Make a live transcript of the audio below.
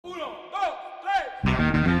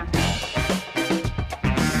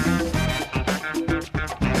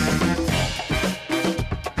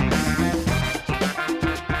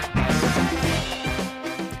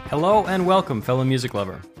Hello and welcome, fellow music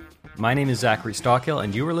lover. My name is Zachary Stockhill,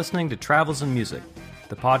 and you are listening to Travels in Music,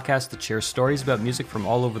 the podcast that shares stories about music from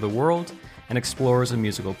all over the world and explores a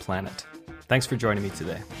musical planet. Thanks for joining me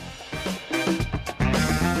today.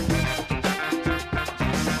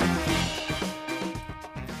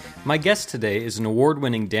 My guest today is an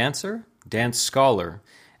award-winning dancer, dance scholar,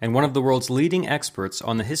 and one of the world's leading experts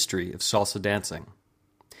on the history of salsa dancing.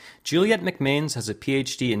 Juliette McMains has a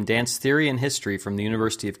PhD in dance theory and history from the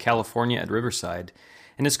University of California at Riverside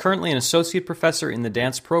and is currently an associate professor in the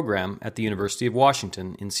dance program at the University of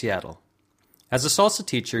Washington in Seattle. As a salsa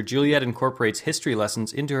teacher, Juliette incorporates history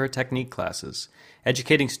lessons into her technique classes,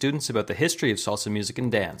 educating students about the history of salsa music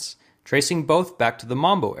and dance, tracing both back to the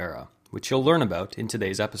mambo era, which you'll learn about in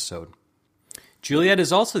today's episode. Juliette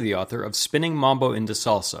is also the author of Spinning Mambo into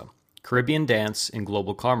Salsa, Caribbean Dance in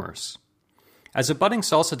Global Commerce. As a budding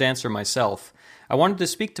salsa dancer myself, I wanted to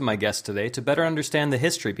speak to my guest today to better understand the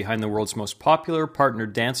history behind the world's most popular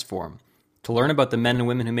partnered dance form, to learn about the men and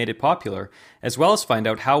women who made it popular, as well as find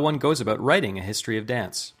out how one goes about writing a history of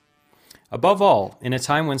dance. Above all, in a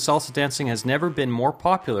time when salsa dancing has never been more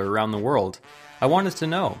popular around the world, I wanted to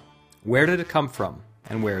know, where did it come from,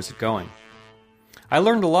 and where is it going? I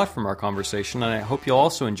learned a lot from our conversation, and I hope you'll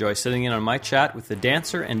also enjoy sitting in on my chat with the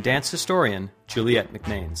dancer and dance historian, Juliette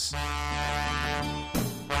McMains.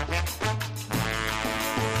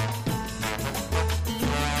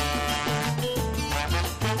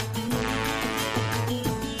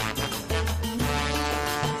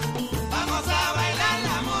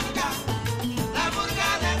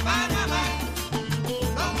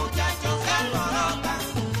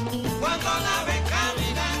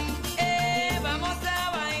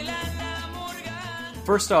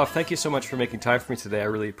 First off, thank you so much for making time for me today. I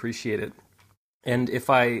really appreciate it. And if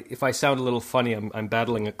I sound a little funny, I'm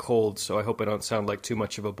battling a cold, so I hope I don't sound like too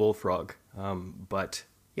much of a bullfrog. But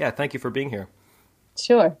yeah, thank you for being here.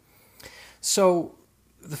 Sure. So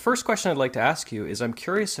the first question I'd like to ask you is, I'm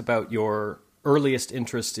curious about your earliest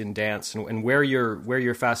interest in dance and where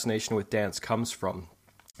your fascination with dance comes from.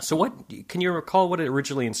 So can you recall what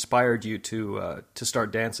originally inspired you to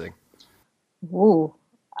start dancing? Ooh.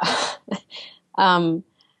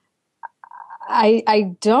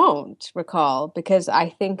 I don't recall, because I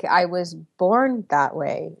think I was born that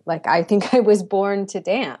way. Like, I think I was born to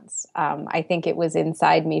dance. I think it was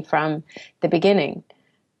inside me from the beginning.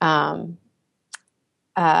 But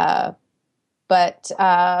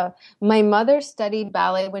my mother studied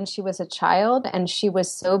ballet when she was a child, and she was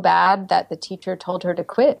so bad that the teacher told her to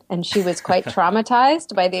quit, and she was quite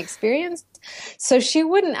traumatized by the experience. So she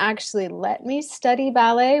wouldn't actually let me study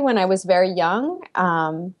ballet when I was very young,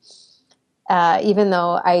 even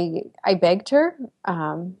though I begged her.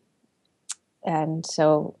 But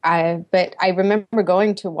I remember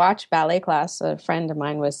going to watch ballet class. A friend of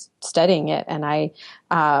mine was studying it, and I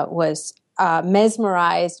was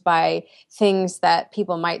mesmerized by things that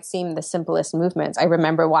people might seem the simplest movements. I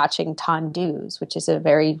remember watching tendus, which is a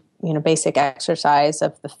very basic exercise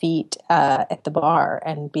of the feet at the bar,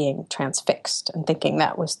 and being transfixed and thinking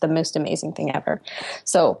that was the most amazing thing ever.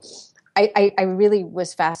 So I really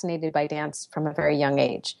was fascinated by dance from a very young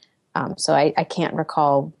age. So I can't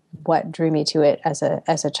recall what drew me to it as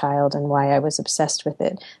a child and why I was obsessed with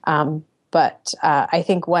it. But I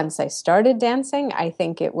think once I started dancing, I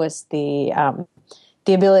think it was the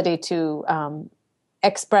ability to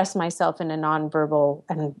express myself in a nonverbal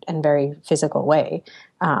and very physical way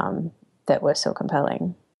that was so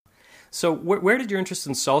compelling. So where did your interest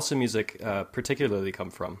in salsa music particularly come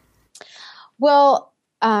from? Well,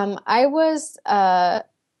 I was a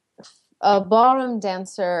ballroom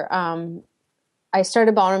dancer. I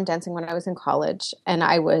started ballroom dancing when I was in college, and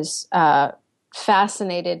I was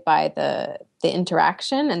fascinated by the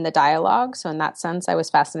interaction and the dialogue. So in that sense, I was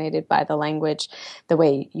fascinated by the language, the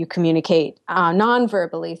way you communicate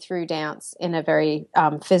non-verbally through dance in a very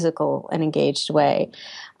physical and engaged way.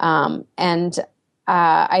 And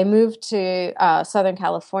I moved to Southern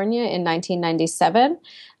California in 1997.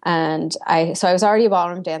 And I was already a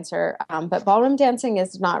ballroom dancer, but ballroom dancing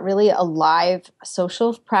is not really a live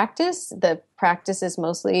social practice. The practice is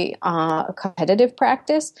mostly a competitive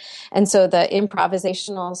practice. And so the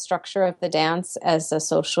improvisational structure of the dance as a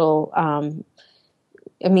social a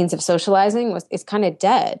means of socializing is kind of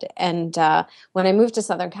dead. And when I moved to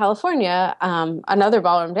Southern California, another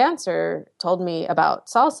ballroom dancer told me about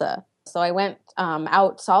salsa. So I went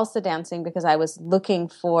out salsa dancing because I was looking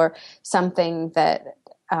for something that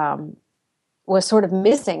was sort of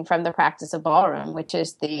missing from the practice of ballroom, which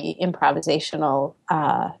is the improvisational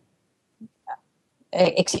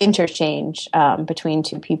interchange between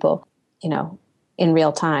two people, in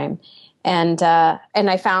real time. And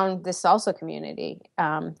I found this salsa community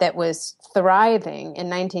that was thriving in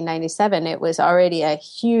 1997. It was already a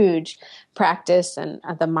huge practice, and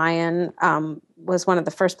the Mayan was one of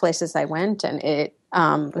the first places I went, and it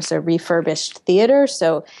was a refurbished theater.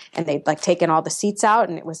 So, and they'd like taken all the seats out,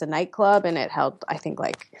 and it was a nightclub, and it held, I think,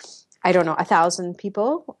 like, I don't know, 1,000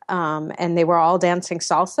 people, and they were all dancing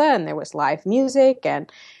salsa, and there was live music,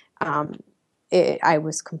 and I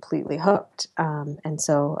was completely hooked. And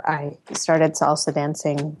so I started salsa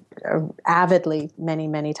dancing avidly many,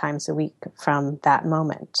 many times a week from that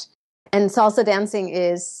moment. And salsa dancing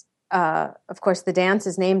is, of course, the dance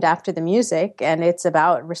is named after the music, and it's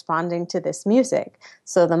about responding to this music.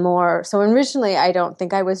 So originally I don't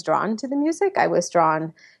think I was drawn to the music. I was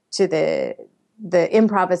drawn to the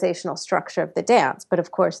improvisational structure of the dance. But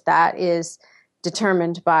of course that is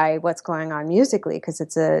determined by what's going on musically, because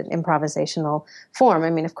it's an improvisational form. I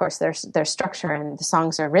mean, of course, there's structure and the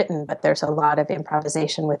songs are written, but there's a lot of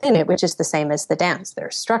improvisation within it, which is the same as the dance.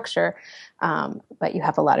 There's structure, but you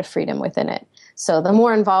have a lot of freedom within it. So the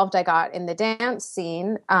more involved I got in the dance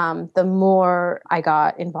scene, the more I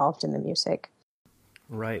got involved in the music.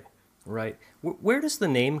 Right, right. Where does the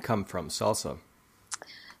name come from, salsa?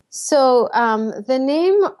 So the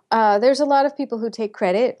name, there's a lot of people who take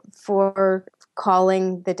credit for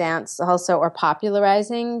calling the dance also, or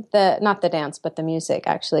popularizing not the dance, but the music.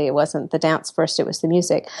 Actually, it wasn't the dance first, it was the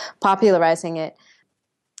music. Popularizing it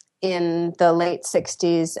in the late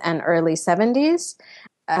 60s and early 70s.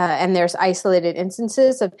 And there's isolated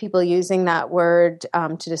instances of people using that word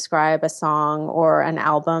to describe a song or an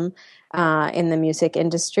album in the music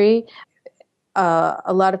industry.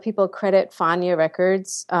 A lot of people credit Fania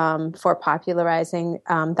Records for popularizing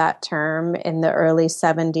that term in the early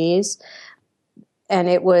 70s. And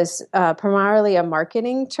it was primarily a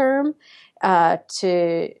marketing term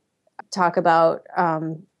to talk about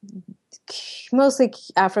mostly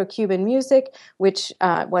Afro-Cuban music, which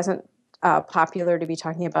wasn't popular to be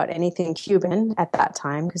talking about anything Cuban at that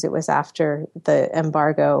time, because it was after the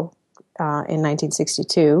embargo in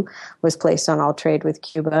 1962 was placed on all trade with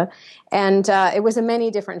Cuba. And it was in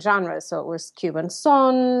many different genres. So it was Cuban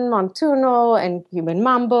son, montuno, and Cuban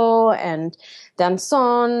mambo, and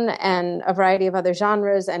danzón, and a variety of other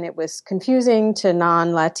genres. And it was confusing to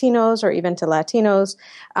non-Latinos or even to Latinos.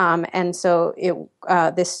 And so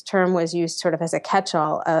this term was used sort of as a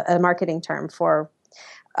catch-all, a marketing term for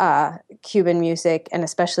Cuban music, and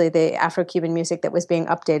especially the Afro-Cuban music that was being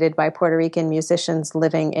updated by Puerto Rican musicians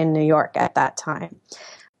living in New York at that time.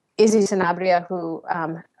 Izzy Sanabria, who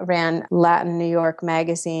ran Latin New York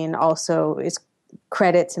magazine, also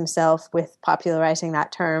credits himself with popularizing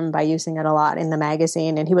that term by using it a lot in the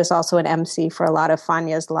magazine, and he was also an MC for a lot of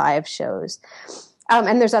Fania's live shows.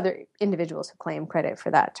 And there's other individuals who claim credit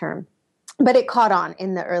for that term. But it caught on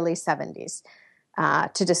in the early 70s.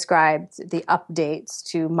 To describe the updates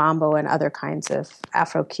to mambo and other kinds of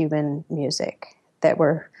Afro-Cuban music that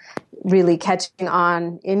were really catching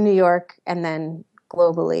on in New York and then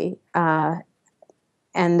globally.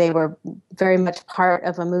 And they were very much part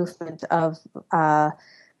of a movement of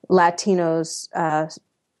Latinos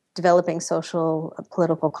developing social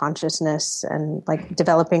political consciousness and like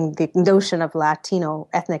developing the notion of Latino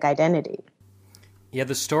ethnic identity. Yeah,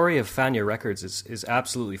 the story of Fania Records is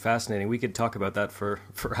absolutely fascinating. We could talk about that for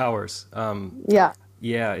hours.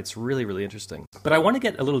 Yeah, it's really, really interesting. But I want to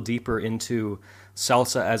get a little deeper into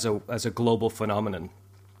salsa as a global phenomenon.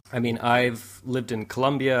 I mean, I've lived in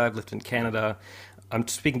Colombia, I've lived in Canada. I'm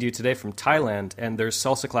speaking to you today from Thailand, and there's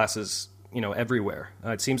salsa classes, everywhere.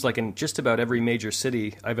 It seems like in just about every major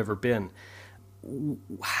city I've ever been.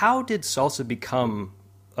 How did salsa become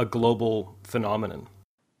a global phenomenon?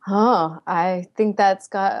 Oh, I think that's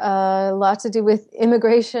got a lot to do with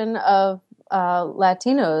immigration of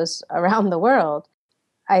Latinos around the world.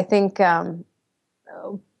 I think, funny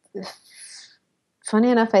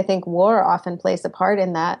enough, I think war often plays a part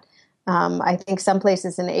in that. I think some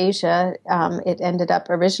places in Asia, it ended up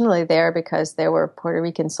originally there because there were Puerto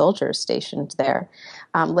Rican soldiers stationed there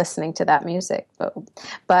listening to that music.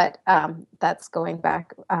 But that's going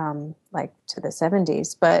back like to the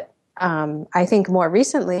 70s. But I think more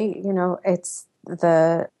recently, it's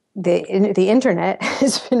the internet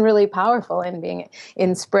has been really powerful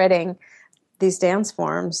in spreading these dance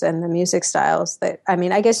forms and the music styles.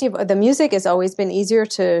 I guess the music has always been easier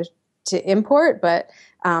to import, but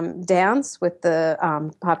dance with the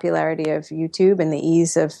popularity of YouTube and the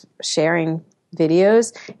ease of sharing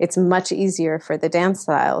videos, it's much easier for the dance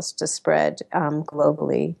styles to spread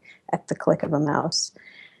globally at the click of a mouse.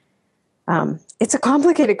 It's a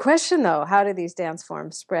complicated question, though. How do these dance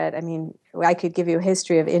forms spread? I mean, I could give you a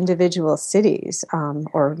history of individual cities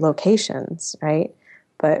or locations, right?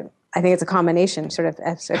 But I think it's a combination, sort of,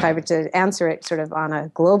 if I were to answer it sort of on a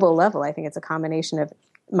global level, I think it's a combination of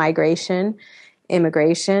migration,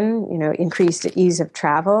 immigration, increased ease of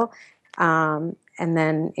travel, and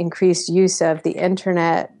then increased use of the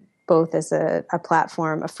internet, both as a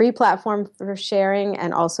platform, a free platform for sharing,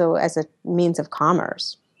 and also as a means of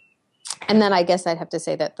commerce. And then I guess I'd have to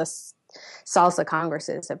say that the salsa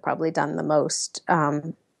congresses have probably done the most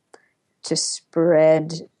to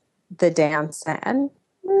spread the dance and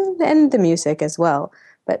the music as well,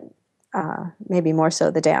 but maybe more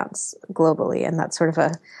so the dance globally. And that's sort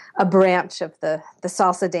of a branch of the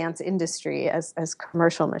salsa dance industry as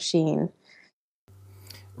commercial machine.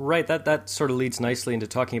 Right, that sort of leads nicely into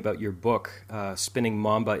talking about your book, Spinning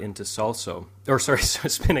Mambo into Salsa,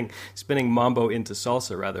 Spinning Mambo into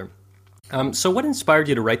Salsa, rather. So what inspired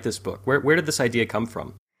you to write this book? Where did this idea come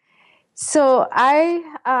from? So I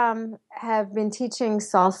have been teaching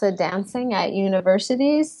salsa dancing at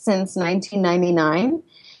universities since 1999.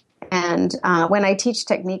 And when I teach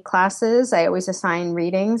technique classes, I always assign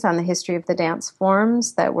readings on the history of the dance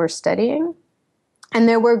forms that we're studying. And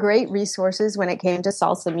there were great resources when it came to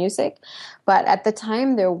salsa music, but at the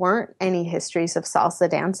time there weren't any histories of salsa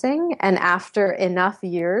dancing. And after enough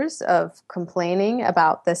years of complaining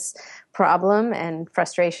about this problem and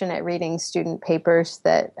frustration at reading student papers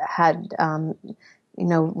that had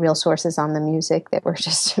real sources on the music that were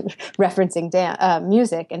just referencing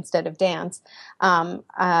music instead of dance,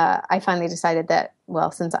 I finally decided that, well,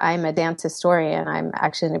 since I'm a dance historian, I'm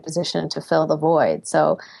actually in a position to fill the void.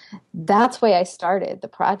 So that's why I started the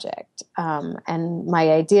project. And my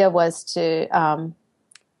idea was to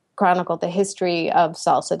chronicle the history of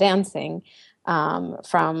salsa dancing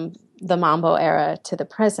from the mambo era to the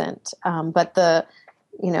present. But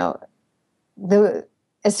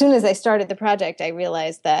as soon as I started the project, I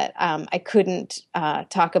realized that I couldn't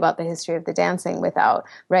talk about the history of the dancing without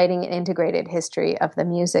writing an integrated history of the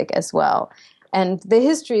music as well. And the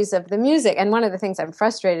histories of the music, and one of the things I'm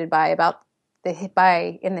frustrated by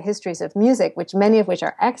in the histories of music, which many of which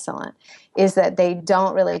are excellent, is that they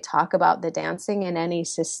don't really talk about the dancing in any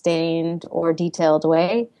sustained or detailed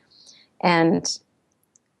way. And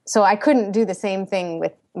so I couldn't do the same thing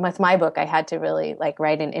with my book. I had to really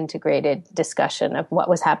write an integrated discussion of what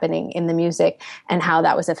was happening in the music and how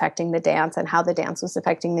that was affecting the dance and how the dance was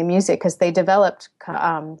affecting the music, because they developed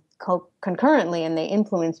concurrently and they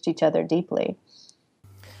influenced each other deeply.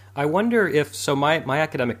 I wonder if, so my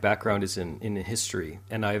academic background is in history,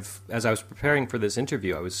 and as I was preparing for this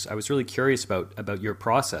interview, I was really curious about your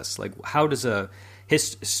process. Like, how does a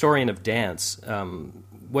historian of dance,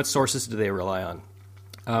 what sources do they rely on?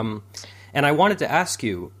 And I wanted to ask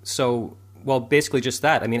you, basically just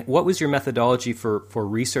that. I mean, what was your methodology for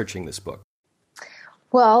researching this book?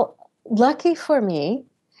 Well, lucky for me,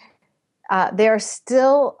 there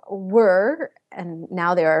still were, and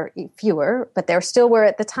now there are fewer, but there still were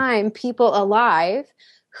at the time people alive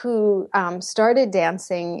who started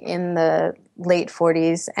dancing in the late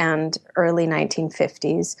 40s and early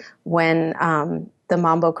 1950s when the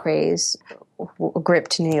mambo craze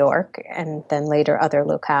gripped New York and then later other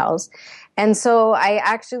locales. And so I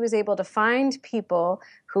actually was able to find people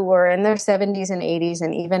who were in their 70s and 80s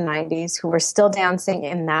and even 90s who were still dancing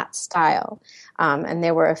in that style. And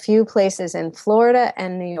there were a few places in Florida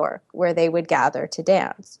and New York where they would gather to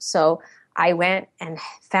dance. So I went and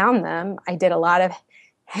found them. I did a lot of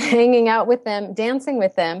hanging out with them, dancing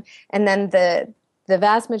with them, and then the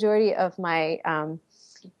vast majority of my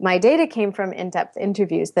data came from in-depth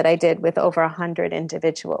interviews that I did with over 100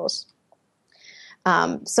 individuals.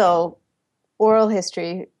 So oral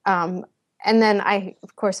history. And then I,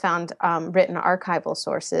 of course, found written archival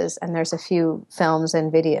sources, and there's a few films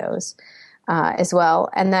and videos as well.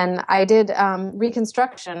 And then I did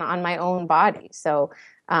reconstruction on my own body. So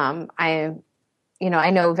I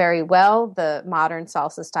know very well the modern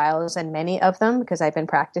salsa styles and many of them because I've been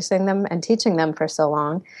practicing them and teaching them for so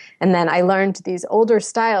long. And then I learned these older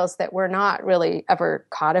styles that were not really ever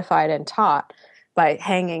codified and taught by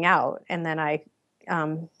hanging out. And then I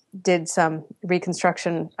did some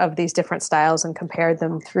reconstruction of these different styles and compared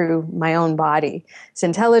them through my own body's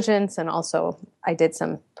intelligence. And also I did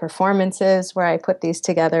some performances where I put these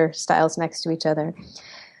together, styles next to each other.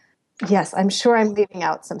 Yes, I'm sure I'm leaving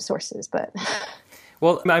out some sources, but...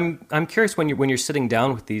 Well, I'm curious when you're sitting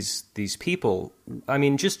down with these people. I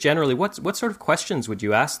mean, just generally, what sort of questions would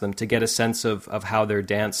you ask them to get a sense of how their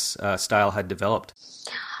dance style had developed?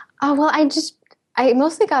 Well, I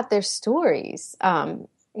mostly got their stories.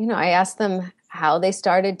 I asked them how they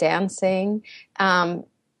started dancing. And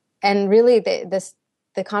really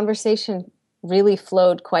the conversation really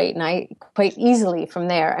flowed quite easily from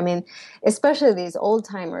there. I mean, especially these old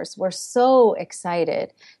timers were so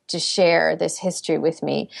excited to share this history with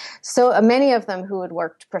me. So many of them who had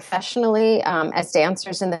worked professionally as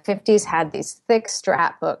dancers in the 50s had these thick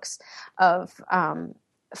scrapbooks of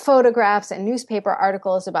photographs and newspaper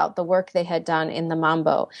articles about the work they had done in the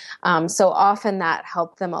Mambo. So often that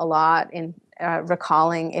helped them a lot in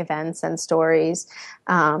recalling events and stories.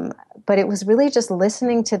 But it was really just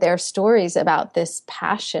listening to their stories about this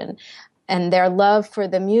passion and their love for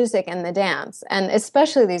the music and the dance. And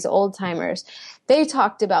especially these old timers, they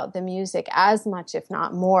talked about the music as much, if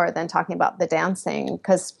not more, than talking about the dancing,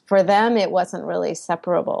 because for them it wasn't really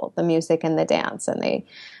separable, the music and the dance. And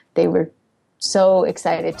they were so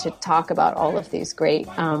excited to talk about all of these great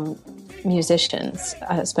musicians,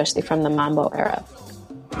 especially from the Mambo era.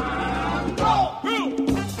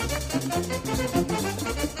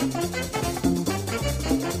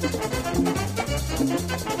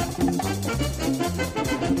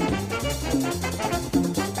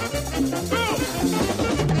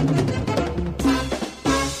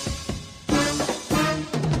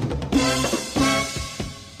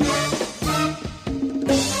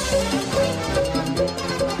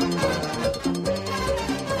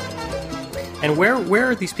 And where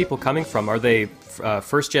are these people coming from? Are they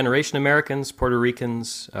first-generation Americans, Puerto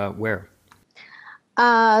Ricans? Where?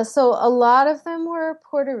 So a lot of them were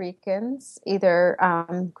Puerto Ricans, either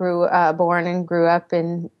born and grew up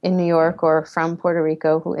in New York or from Puerto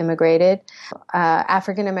Rico who immigrated.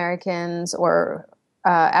 African Americans or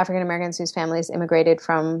African Americans whose families immigrated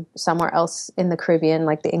from somewhere else in the Caribbean,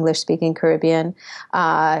 like the English-speaking Caribbean.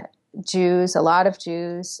 Jews, a lot of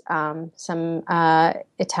Jews, some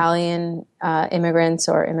Italian immigrants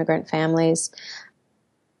or immigrant families.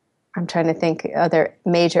 I'm trying to think other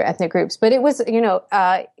major ethnic groups. But it was,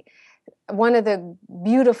 one of the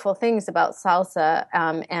beautiful things about salsa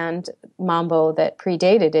and mambo that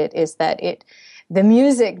predated it is that the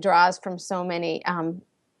music draws from so many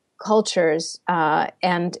cultures,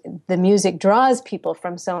 and the music draws people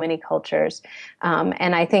from so many cultures.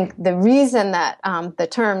 And I think the reason that the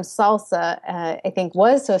term salsa, I think,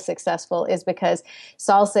 was so successful is because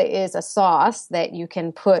salsa is a sauce that you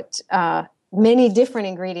can put many different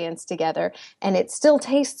ingredients together, and it still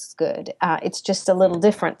tastes good. It's just a little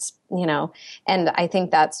different, and I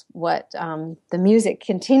think that's what the music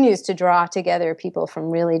continues to draw together people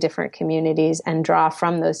from really different communities and draw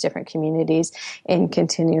from those different communities in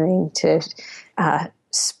continuing to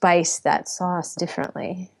spice that sauce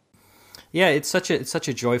differently. Yeah, it's such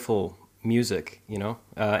a joyful music,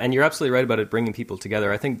 and you're absolutely right about it bringing people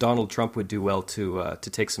together. I think Donald Trump would do well to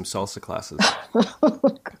take some salsa classes.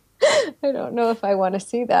 I don't know if I want to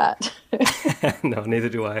see that. No, neither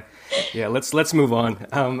do I. Yeah, let's move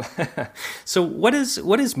on. So what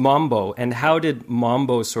is mambo, and how did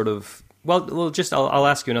mambo sort of? I'll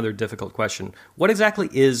ask you another difficult question. What exactly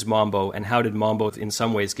is mambo, and how did mambo in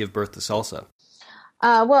some ways give birth to salsa?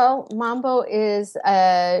 Mambo is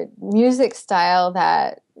a music style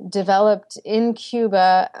that developed in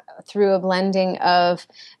Cuba through a blending of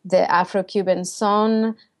the Afro-Cuban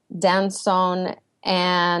son, danzón,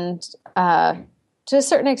 and to a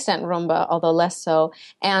certain extent rumba, although less so,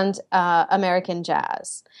 and American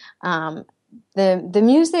jazz. The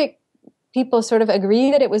music, people sort of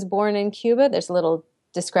agree that it was born in Cuba. There's a little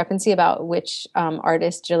discrepancy about which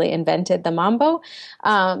artist really invented the mambo,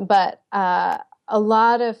 but a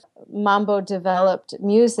lot of mambo developed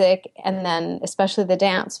music, and then especially the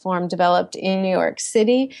dance form developed in New York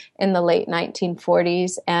City in the late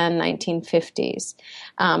 1940s and 1950s.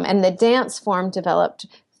 And the dance form developed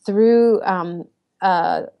through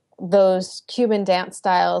those Cuban dance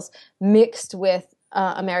styles mixed with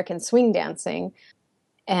American swing dancing,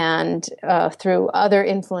 and through other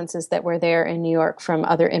influences that were there in New York from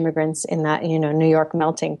other immigrants in that, New York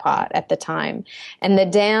melting pot at the time. And the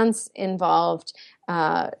dance involved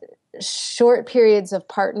short periods of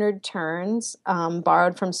partnered turns,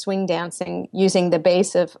 borrowed from swing dancing using the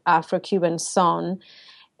base of Afro-Cuban son,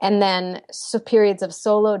 and then periods of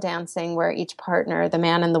solo dancing where each partner, the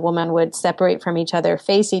man and the woman, would separate from each other,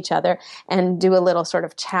 face each other, and do a little sort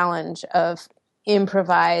of challenge of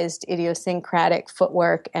improvised idiosyncratic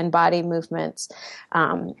footwork and body movements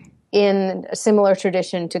in a similar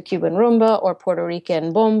tradition to Cuban rumba or Puerto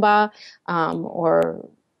Rican bomba or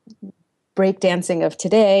breakdancing of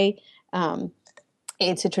today.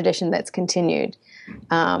 It's a tradition that's continued.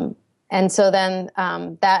 And so then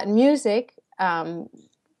that music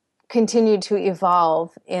continued to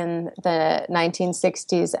evolve in the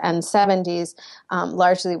 1960s and 70s,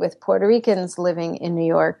 largely with Puerto Ricans living in New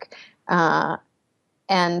York.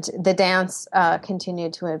 And the dance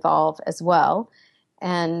continued to evolve as well.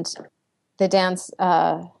 And the dance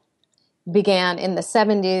began in the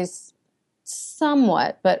 70s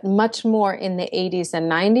somewhat, but much more in the 80s and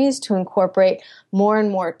 90s to incorporate more and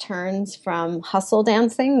more turns from hustle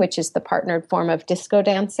dancing, which is the partnered form of disco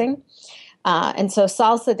dancing. And so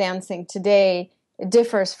salsa dancing today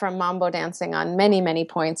differs from mambo dancing on many, many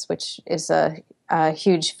points, which is a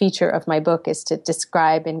huge feature of my book, is to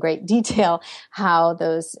describe in great detail how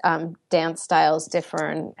those dance styles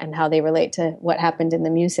differ and how they relate to what happened in the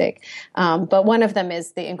music. But one of them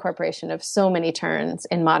is the incorporation of so many turns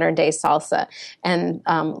in modern day salsa, and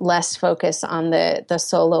less focus on the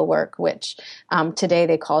solo work, which today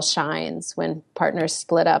they call shines, when partners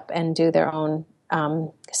split up and do their own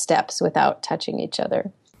steps without touching each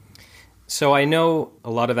other. So I know a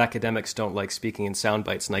lot of academics don't like speaking in sound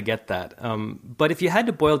bites, and I get that. But if you had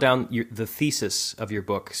to boil down the thesis of your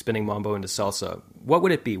book, Spinning Mambo into Salsa, what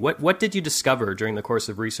would it be? What did you discover during the course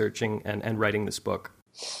of researching and writing this book?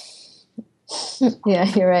 Yeah,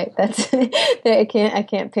 you're right. That's I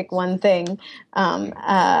can't pick one thing.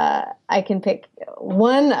 I can pick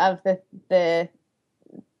one of the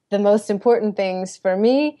most important things for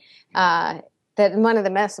me. That one of the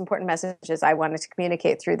most important messages I wanted to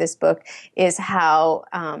communicate through this book is how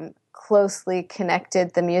closely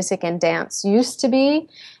connected the music and dance used to be,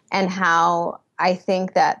 and how I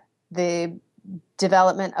think that the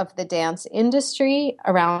development of the dance industry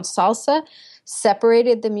around salsa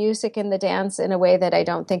separated the music and the dance in a way that I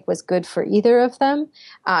don't think was good for either of them,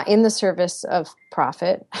 in the service of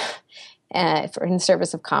profit. In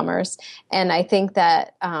service of commerce. And I think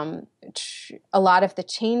that a lot of the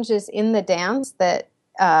changes in the dance that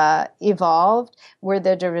evolved were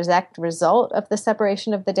the direct result of the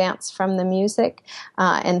separation of the dance from the music.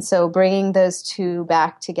 And so bringing those two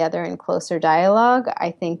back together in closer dialogue,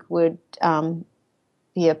 I think would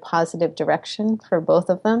be a positive direction for both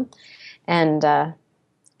of them. And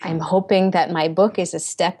I'm hoping that my book is a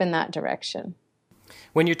step in that direction.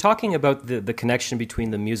 When you're talking about the connection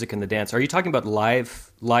between the music and the dance, are you talking about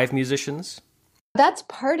live musicians? That's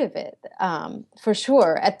part of it, for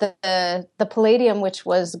sure. At the Palladium, which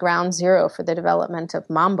was ground zero for the development of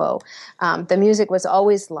mambo, the music was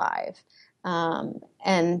always live. And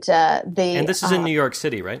this is in New York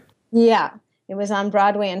City, right? Yeah, it was on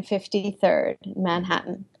Broadway and 53rd in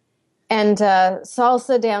Manhattan. And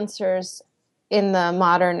salsa dancers in the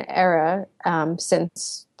modern era,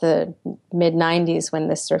 since the mid-90s, when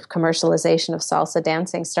this sort of commercialization of salsa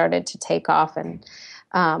dancing started to take off, and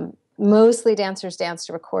mostly dancers dance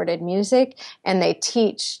to recorded music, and they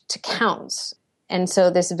teach to counts. And so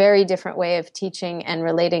this very different way of teaching and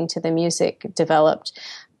relating to the music developed,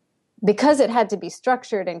 because it had to be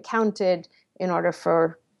structured and counted in order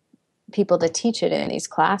for people to teach it in these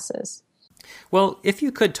classes. Well, if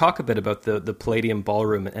you could talk a bit about the Palladium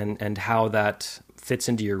Ballroom and how that fits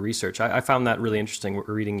into your research. I found that really interesting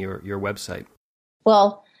reading your website.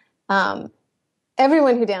 Well,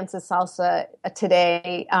 everyone who dances salsa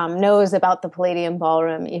today knows about the Palladium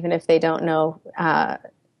Ballroom, even if they don't know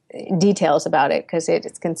details about it, because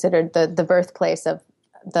it's considered the birthplace of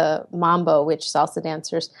the mambo, which salsa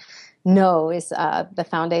dancers know is the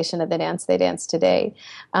foundation of the dance they dance today.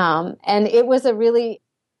 And it was a really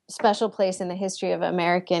special place in the history of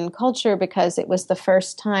American culture, because it was the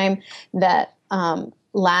first time that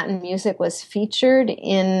Latin music was featured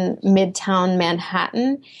in Midtown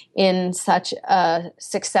Manhattan in such a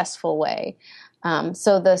successful way.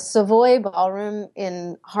 So the Savoy Ballroom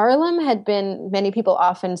in Harlem had been, many people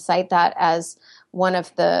often cite that as one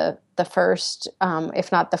of the first,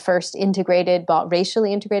 if not the first,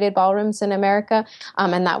 racially integrated ballrooms in America.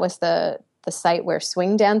 And that was the site where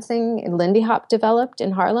swing dancing in Lindy Hop developed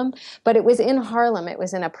in Harlem. But it was in Harlem. It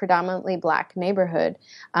was in a predominantly black neighborhood.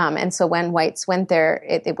 And so when whites went there,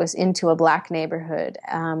 it was into a black neighborhood.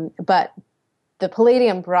 But the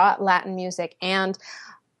Palladium brought Latin music and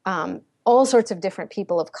all sorts of different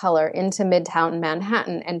people of color into Midtown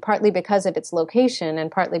Manhattan, and partly because of its location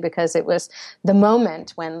and partly because it was the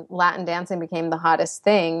moment when Latin dancing became the hottest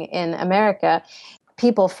thing in America.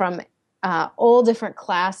 People from all different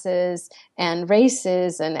classes and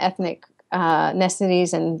races and ethnic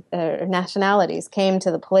ethnicities and nationalities came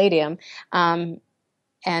to the Palladium. And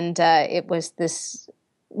it was this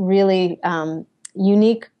really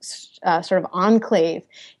unique sort of enclave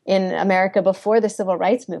in America before the Civil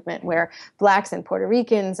Rights Movement, where blacks and Puerto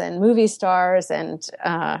Ricans and movie stars and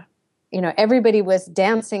everybody was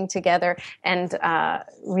dancing together and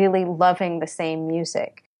really loving the same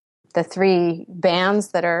music. the three bands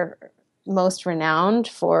that are most renowned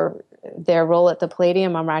for their role at the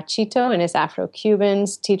Palladium are Marchito and his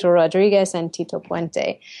Afro-Cubans, Tito Rodriguez and Tito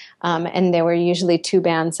Puente. And there were usually two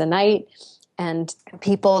bands a night, and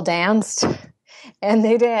people danced, and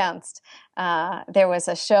they danced. There was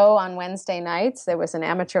a show on Wednesday nights. There was an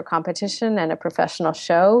amateur competition and a professional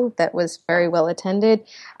show that was very well attended.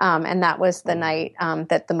 And that was the night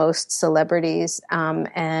that the most celebrities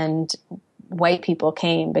and white people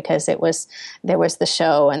came, because there was the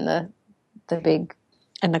show and the big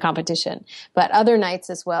and the competition. But other nights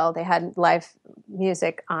as well, they had live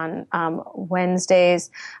music on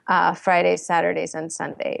Wednesdays, Fridays, Saturdays, and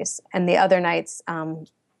Sundays. And the other nights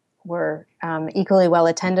were equally well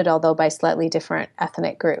attended, although by slightly different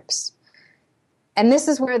ethnic groups. And this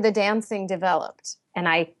is where the dancing developed. And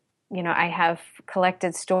I have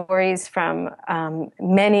collected stories from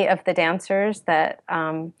many of the dancers that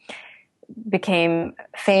became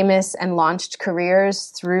famous and launched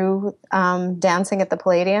careers through dancing at the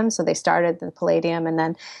Palladium. So they started at the Palladium, and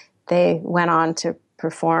then they went on to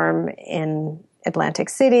perform in Atlantic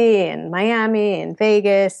City, in Miami, in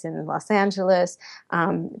Vegas, in Los Angeles,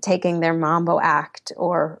 taking their mambo act,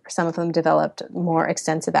 or some of them developed more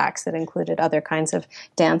extensive acts that included other kinds of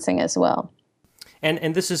dancing as well.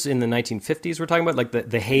 And this is in the 1950s we're talking about, like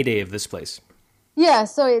the heyday of this place. Yeah,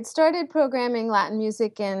 so it started programming Latin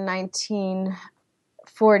music in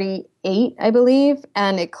 1948, I believe,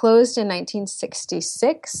 and it closed in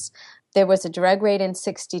 1966. There was a drug raid in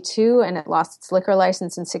 62, and it lost its liquor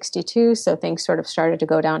license in 62, so things sort of started to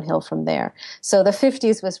go downhill from there. So the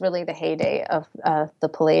 50s was really the heyday of the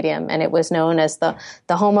Palladium, and it was known as the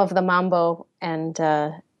home of the mambo. And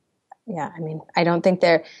I don't think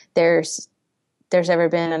there's ever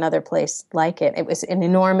been another place like it. It was an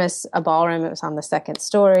enormous ballroom. It was on the second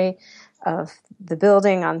story of the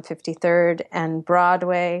building on 53rd and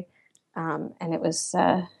Broadway, and it was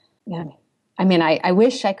I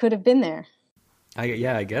wish I could have been there.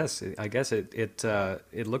 I guess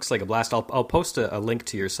it looks like a blast. I'll post a link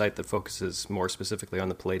to your site that focuses more specifically on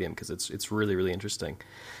the Palladium, because it's really, really interesting.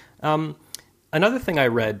 Another thing I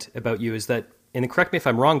read about you is that, and correct me if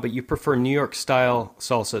I'm wrong, but you prefer New York style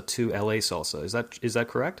salsa to LA salsa. Is that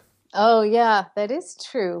correct? Oh yeah, that is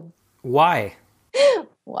true. Why?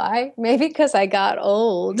 Why? Maybe because I got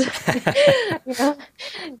old.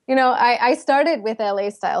 I started with LA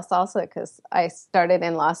style salsa because I started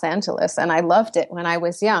in Los Angeles and I loved it when I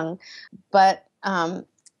was young. But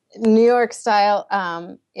New York style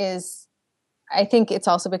I think it's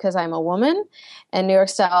also because I'm a woman, and New York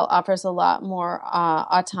style offers a lot more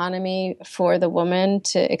autonomy for the woman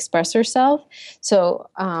to express herself. So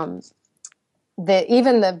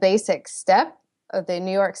even the basic step of the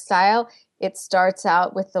New York style, it starts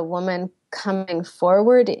out with the woman coming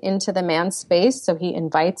forward into the man's space, so he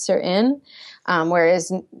invites her in,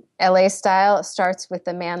 whereas LA style starts with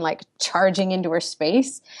the man like charging into her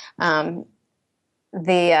space. The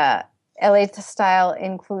LA style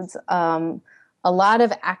includes a lot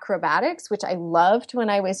of acrobatics, which I loved when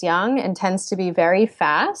I was young, and tends to be very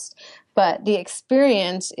fast. But the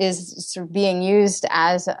experience is sort of being used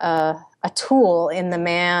as a tool in the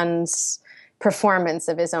man's performance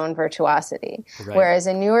of his own virtuosity. Right. Whereas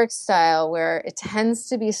in New York style, where it tends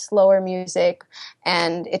to be slower music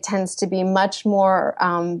and it tends to be much more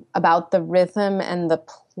about the rhythm and the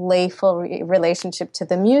playful relationship to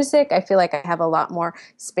the music, I feel like I have a lot more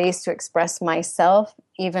space to express myself,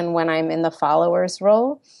 even when I'm in the follower's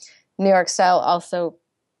role. New York style also,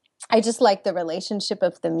 I just like the relationship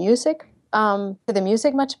of the music to the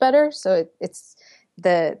music much better. So it's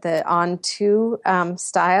the on-two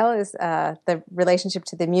style is the relationship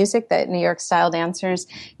to the music that New York style dancers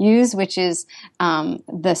use, which is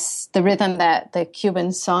the rhythm that the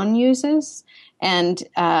Cuban son uses, and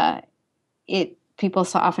people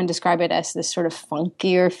so often describe it as this sort of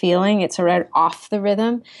funkier feeling. It's sort of off the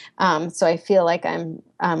rhythm, so I feel like it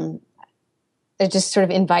just sort of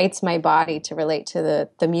invites my body to relate to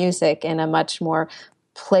the music in a much more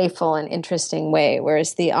playful and interesting way,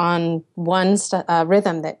 whereas the on-one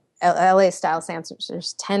rhythm that LA style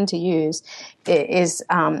dancers tend to use is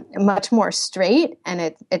much more straight, and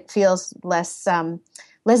it feels less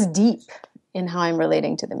deep in how I'm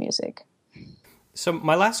relating to the music. So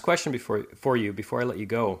my last question before I let you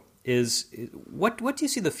go is, what do you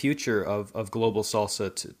see the future of global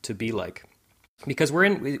salsa to be like? Because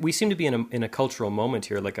we seem to be in a cultural moment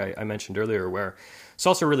here, like I mentioned earlier, where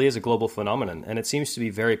salsa really is a global phenomenon, and it seems to be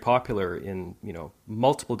very popular in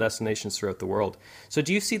multiple destinations throughout the world. So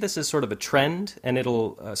do you see this as sort of a trend, and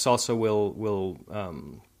salsa will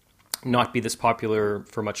not be this popular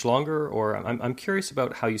for much longer? Or I'm curious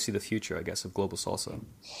about how you see the future, I guess, of global salsa.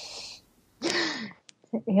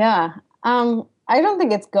 Yeah. I don't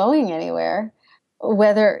think it's going anywhere.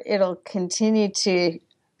 Whether it'll continue to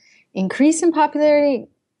increase in popularity,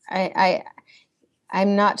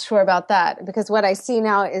 I'm not sure about that, because what I see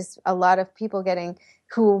now is a lot of people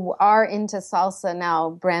who are into salsa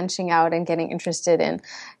now branching out and getting interested in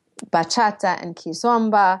bachata and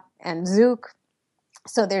kizomba and zouk.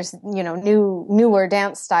 So there's, newer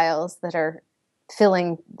dance styles that are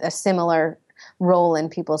filling a similar role in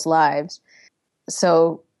people's lives.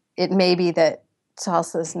 So it may be that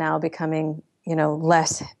salsa is now becoming,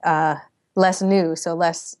 less new, so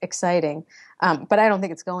less exciting. But I don't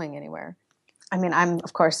think it's going anywhere. I mean, I'm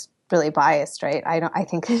of course really biased, right? I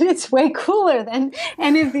think it's way cooler than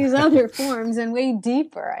any of these other forms and way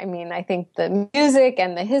deeper. I mean, I think the music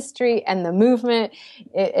and the history and the movement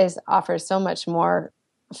offers so much more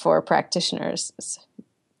for practitioners.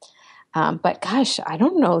 But gosh, I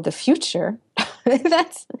don't know the future.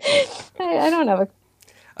 I don't know.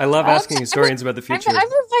 I love asking historians about the future. I'm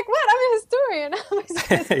just like, what? I'm a historian.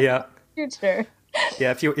 Yeah. Future.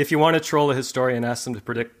 Yeah, if you want to troll a historian, ask them to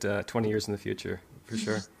predict 20 years in the future, for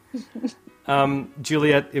sure.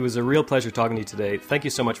 Juliette, it was a real pleasure talking to you today. Thank you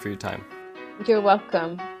so much for your time. You're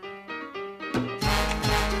welcome.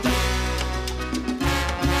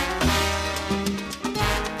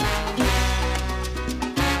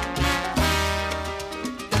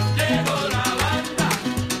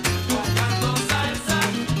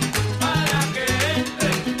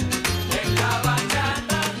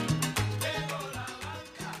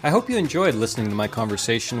 I hope you enjoyed listening to my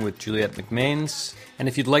conversation with Juliette McMains, and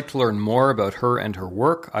if you'd like to learn more about her and her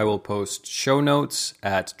work, I will post show notes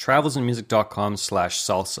at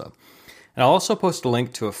travelsandmusic.com/salsa. And I'll also post a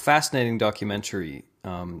link to a fascinating documentary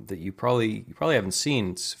that you probably haven't seen.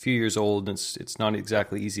 It's a few years old, and it's not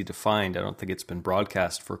exactly easy to find. I don't think it's been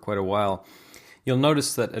broadcast for quite a while. You'll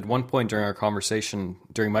notice that at one point during my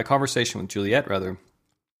conversation with Juliette,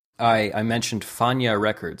 I mentioned Fania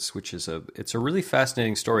Records, which is it's a really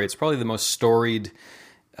fascinating story. It's probably the most storied,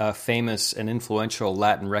 famous, and influential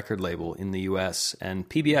Latin record label in the U.S. And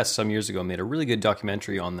PBS some years ago made a really good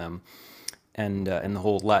documentary on them and the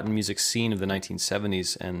whole Latin music scene of the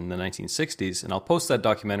 1970s and the 1960s. And I'll post that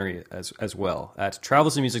documentary as well at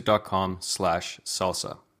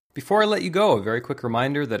travelsandmusic.com/salsa. Before I let you go, a very quick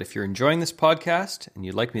reminder that if you're enjoying this podcast and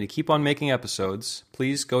you'd like me to keep on making episodes,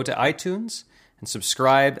 please go to iTunes and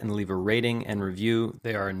subscribe and leave a rating and review.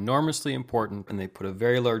 They are enormously important, and they put a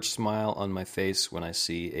very large smile on my face when I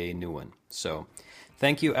see a new one. So,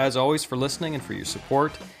 thank you as always for listening and for your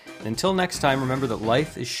support. And until next time, remember that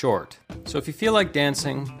life is short. So if you feel like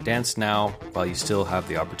dancing, dance now while you still have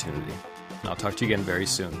the opportunity. And I'll talk to you again very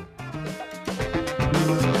soon.